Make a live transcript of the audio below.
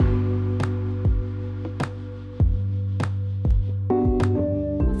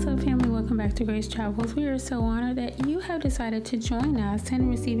back to Grace Travels. We are so honored that you have decided to join us in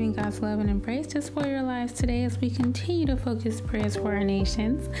receiving God's love and embrace just for your lives today as we continue to focus prayers for our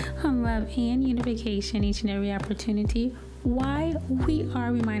nations on love and unification each and every opportunity. Why we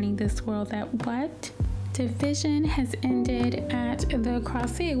are reminding this world that what? Division has ended at the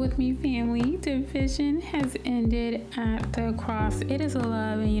cross. Say it with me, family. Division has ended at the cross. It is a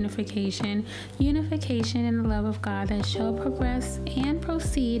love and unification. Unification in the love of God that shall progress and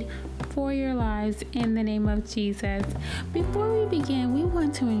proceed for your lives in the name of Jesus. Before we begin, we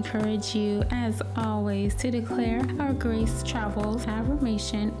want to encourage you, as always, to declare our Grace Travels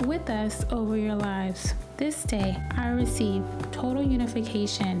affirmation with us over your lives. This day, I receive total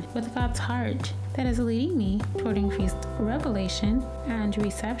unification with God's heart that is leading me toward increased revelation and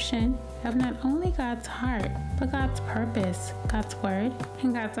reception of not only God's heart, but God's purpose, God's word,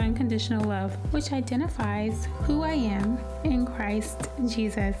 and God's unconditional love, which identifies who I am in Christ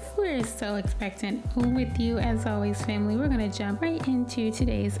Jesus. We're so expectant with you as always, family. We're going to jump right into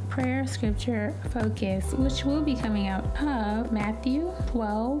today's prayer scripture focus, which will be coming out of Matthew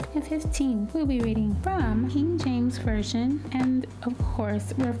 12 and 15. We'll be reading from King James Version and, of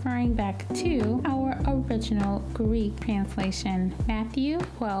course, referring back to our original Greek translation. Matthew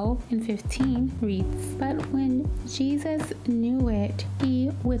 12 and 15 reads, "But when Jesus knew it, he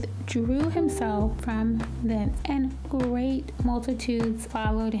withdrew himself from thence, and great multitudes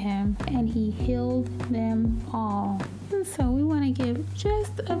followed him, and he healed them all." And so we want to give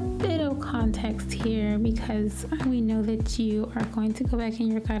just a bit of context here, because we know that you are going to go back in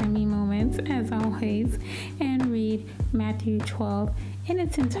your God and Me moments, as always, and read Matthew 12 in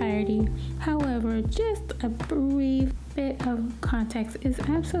its entirety. However, just a brief bit of context is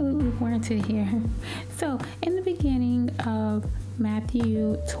absolutely warranted here. So, in the beginning of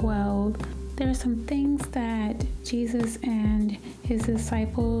Matthew 12, there are some things that Jesus and his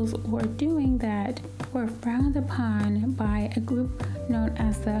disciples were doing that were frowned upon by a group known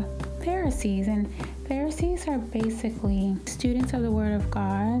as the Pharisees. And Pharisees are basically students of the Word of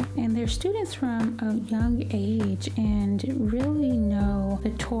God, and they're students from a young age and really know the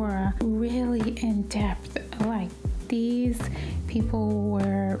Torah really in depth. Like, these people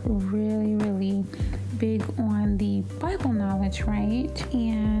were really big on the Bible knowledge, right?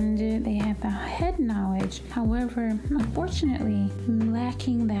 And they had the head knowledge. However, unfortunately,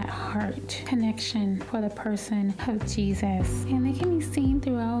 lacking that heart connection for the person of Jesus. And they can be seen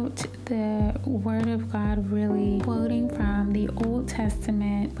throughout the Word of God, really quoting from the Old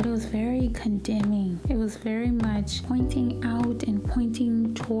Testament, but it was very condemning. It was very much pointing out and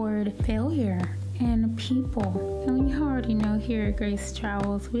pointing toward failure and people. And you already know here at Grace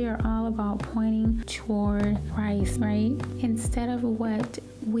Travels, we are all about pointing toward Christ, right? Instead of what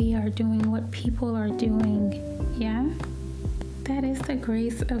we are doing, what people are doing. Yeah? That is the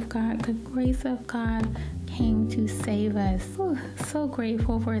grace of God. The grace of God came to save us. Ooh, so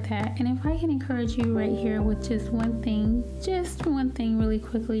grateful for that. And if I can encourage you right here with just one thing really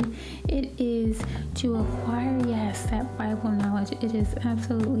quickly, it is to acquire, yes, that Bible knowledge. It is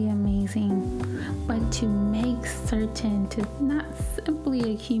absolutely amazing. But to make certain to not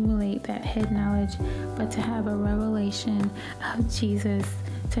simply accumulate that head knowledge, but to have a revelation of Jesus,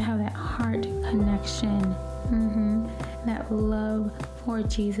 to have that heart connection, that love for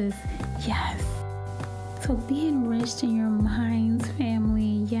Jesus. Yes. So be enriched in your minds,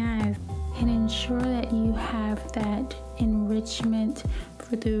 family, yes, and ensure that you have that enrichment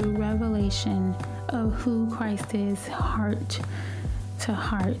for the revelation of who Christ is, heart to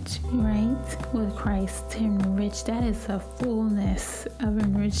heart, right? With Christ to enrich. That is a fullness of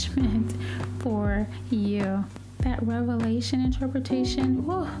enrichment for you. That revelation interpretation,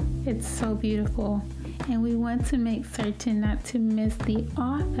 it's so beautiful. And we want to make certain not to miss the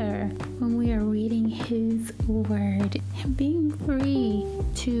author when we are reading his word and being free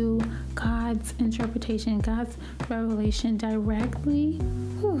to God's interpretation, God's revelation directly.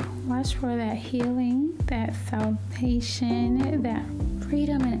 Watch for that healing, that salvation, that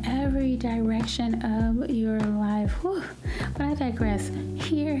freedom in every direction of your life. But I digress.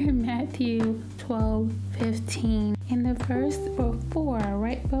 Here in Matthew 12:15, in the verse before,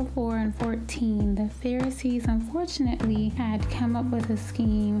 right before in 14, the Pharisees unfortunately had come up with a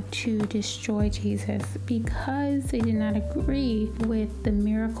scheme to destroy Jesus because they did not agree with the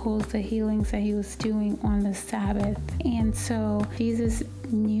miracles, the healings that he was doing on the Sabbath. And so Jesus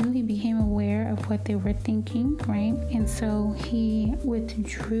knew, he became aware of what they were thinking, right? And so he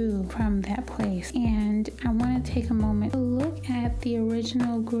withdrew from that place. And I want to take a moment to look at the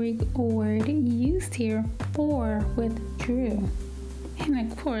original Greek word used here for withdrew.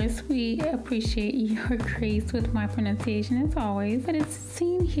 And of course, we appreciate your grace with my pronunciation as always, but it's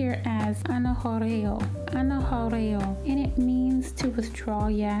seen here as anahoreo, and it means to withdraw,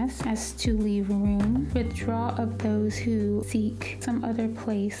 yes, as to leave room, withdraw of those who seek some other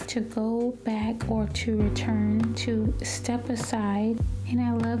place, to go back or to return, to step aside. And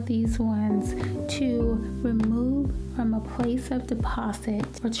I love these ones, to remove from a place of deposit,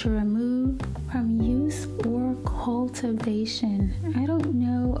 or to remove from use or cultivation. I don't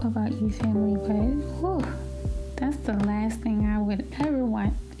know about you, family, but that's the last thing I would ever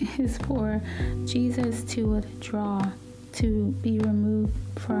want, is for Jesus to withdraw, to be removed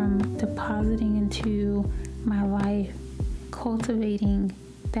from depositing into my life, cultivating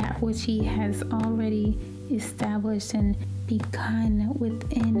that which He has already established and begun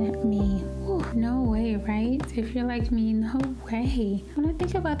within me. No way, right? If you're like me, no way. When I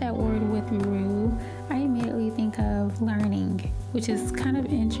think about that word withdrew, I immediately think of learning, which is kind of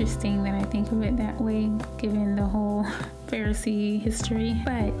interesting that I think of it that way, given the whole Pharisee history.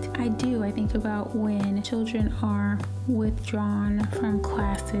 But I think about when children are withdrawn from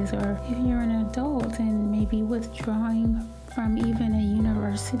classes, or if you're an adult and maybe withdrawing from even a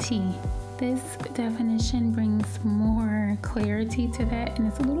university. This definition brings more clarity to that, and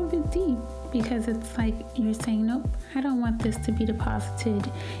it's a little bit deep, because it's like you're saying, nope, I don't want this to be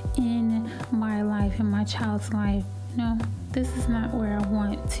deposited in my life, in my child's life. No, this is not where I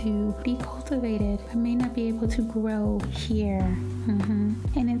want to be cultivated. I may not be able to grow here.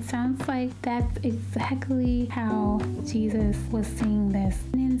 And it sounds like that's exactly how Jesus was seeing this.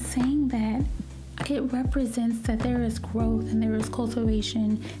 And in saying that, it represents that there is growth and there is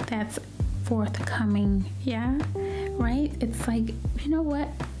cultivation that's forthcoming. Yeah, right? It's like, you know what?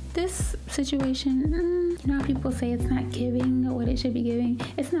 This situation, you know how people say it's not giving what it should be giving?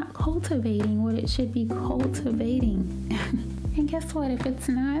 It's not cultivating what it should be cultivating. And guess what? If it's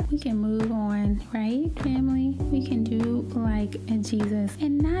not, we can move on, right, family? We can do like Jesus.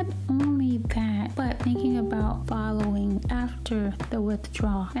 And not only that, but thinking about following after the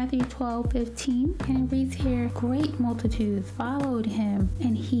withdrawal. Matthew 12:15, and it reads here, great multitudes followed him,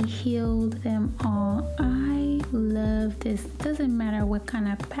 and he healed them all. I love this. Doesn't matter what kind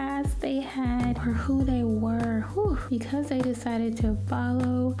of past they had or who they were. Because they decided to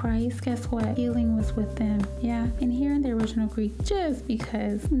follow Christ, guess what? Healing was with them. Yeah. And here in the original Greek, just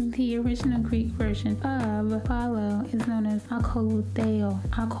because the original Greek version of follow is known as akoluteo.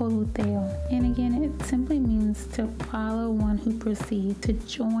 And again, it simply means to follow one who proceeds, to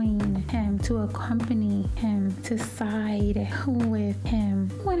join him, to accompany him, to side with him.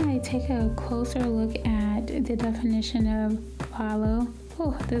 When I take a closer look at the definition of follow,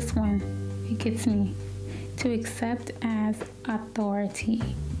 this one, it gets me. To accept as authority.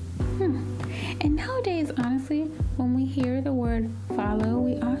 And nowadays, honestly, when we hear the word follow,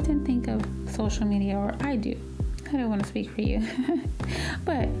 we often think of social media, or I do. I don't want to speak for you.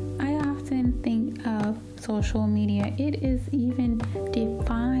 But I often think of social media. It is even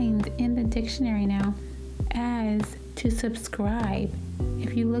defined in the dictionary now as to subscribe.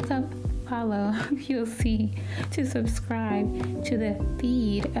 If you look up follow, you'll see to subscribe to the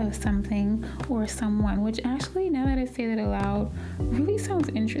feed of something or someone, which actually, now that I say that aloud, really sounds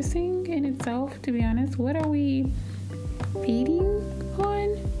interesting in itself, to be honest. What are we feeding on?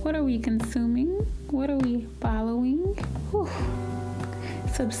 What are we consuming? What are we following?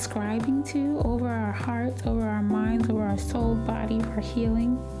 Subscribing to over our hearts, over our minds, over our soul, body for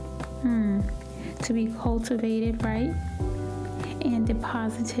healing. To be cultivated, right? And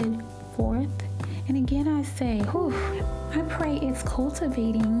deposited forth. And again, I say, I pray it's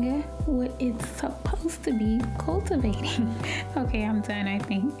cultivating what it's supposed to be cultivating. Okay, I'm done, I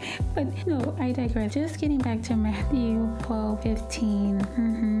think. But no, I digress. Just getting back to Matthew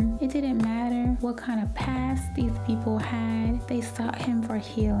 12:15. It didn't matter what kind of past these people had. They sought him for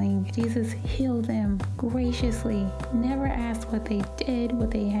healing. Jesus healed them graciously. Never asked what they did,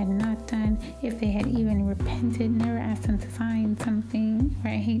 what they had not done, if they had even repented. Never asked them to sign something,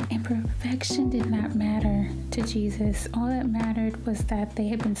 right? And perfection did not matter to Jesus. All that mattered was that they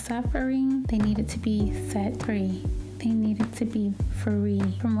had been suffering. They needed to be set free. They needed to be free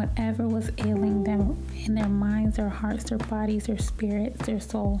from whatever was ailing them in their minds, their hearts, their bodies, their spirits, their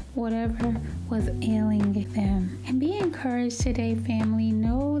soul, whatever was ailing them. And be encouraged today, family.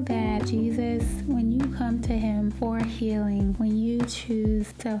 Know that Jesus, when you come to him for healing, when you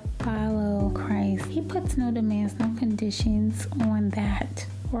choose to follow Christ, he puts no demands, no conditions on that.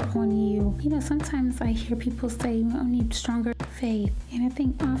 pour on you. Sometimes I hear people say we need stronger faith. And I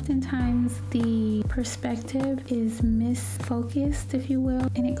think oftentimes the perspective is misfocused, if you will.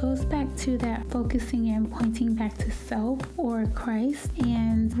 And it goes back to that focusing and pointing back to self or Christ.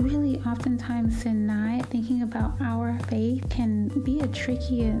 And really oftentimes tonight, thinking about our faith can be a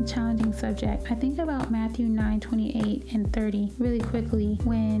tricky and challenging subject. I think about Matthew 9:28 and 30 really quickly,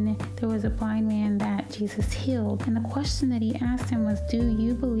 when there was a blind man that Jesus healed. And the question that he asked him was, do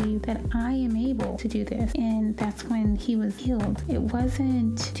you believe that I am able to do this? And that's when he was healed. It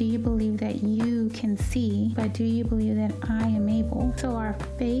wasn't, do you believe that you can see, but do you believe that I am able? So our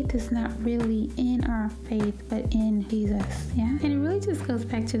faith is not really in our faith, but in Jesus. Yeah. And it really just goes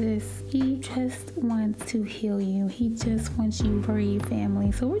back to this. He just wants to heal you. He just wants you for your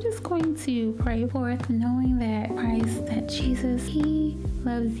family. So we're just going to pray forth, knowing that Christ, that Jesus, he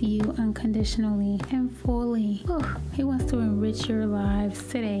loves you unconditionally and fully. He wants to enrich your lives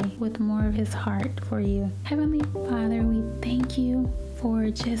today with more of his heart for you. Heavenly Father, we thank you for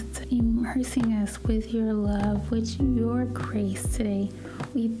just immersing us with your love, with your grace today.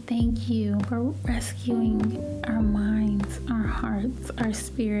 We thank you for rescuing our minds, our hearts, our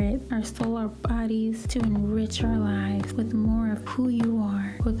spirit, our soul, our bodies, to enrich our lives with more of who you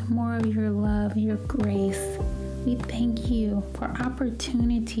are, with more of your love, your grace. We thank you for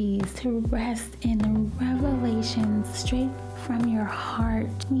opportunities to rest in the revelations straight from your heart.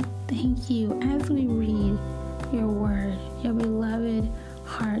 We thank you as we read your word. Your beloved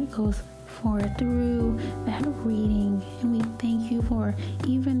heart goes forth through that reading. And we thank you for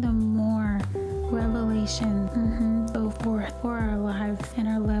even the more revelation go forth for our lives and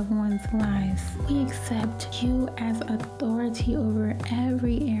our loved ones' lives. We accept you as authority over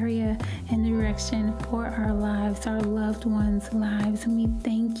every area and direction for our lives, our loved ones' lives. And we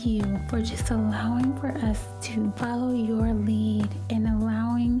thank you for just allowing for us to follow your lead and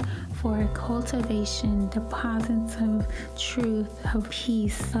allowing for cultivation, deposits of truth, of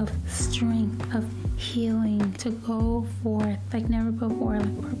peace, of strength, of healing to go forth like never before,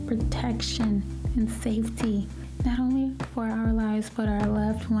 like for protection and safety, not only for our lives, but our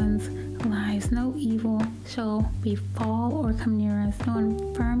loved ones' lives. No evil shall befall or come near us. No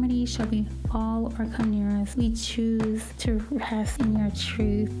infirmity shall befall or come near us. We choose to rest in your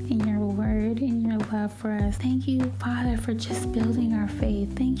truth, in your word, in your love for us. Thank you, Father, for just building our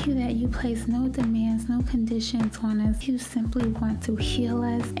faith. Thank you that you place no demands, no conditions on us. You simply want to heal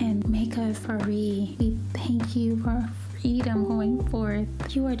us and make us free. We thank you for freedom going forth.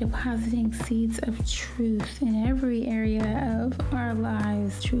 You are depositing seeds of truth in every area of our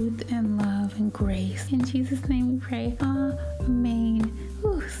lives, truth and love and grace. In Jesus' name we pray. Amen.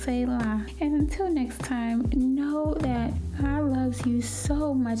 Selah. And until next time, know that God loves you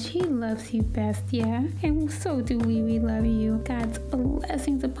so much. He loves you best, yeah? And so do we. We love you. God's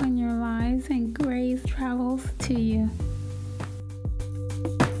blessings upon your lives and grace travels to you.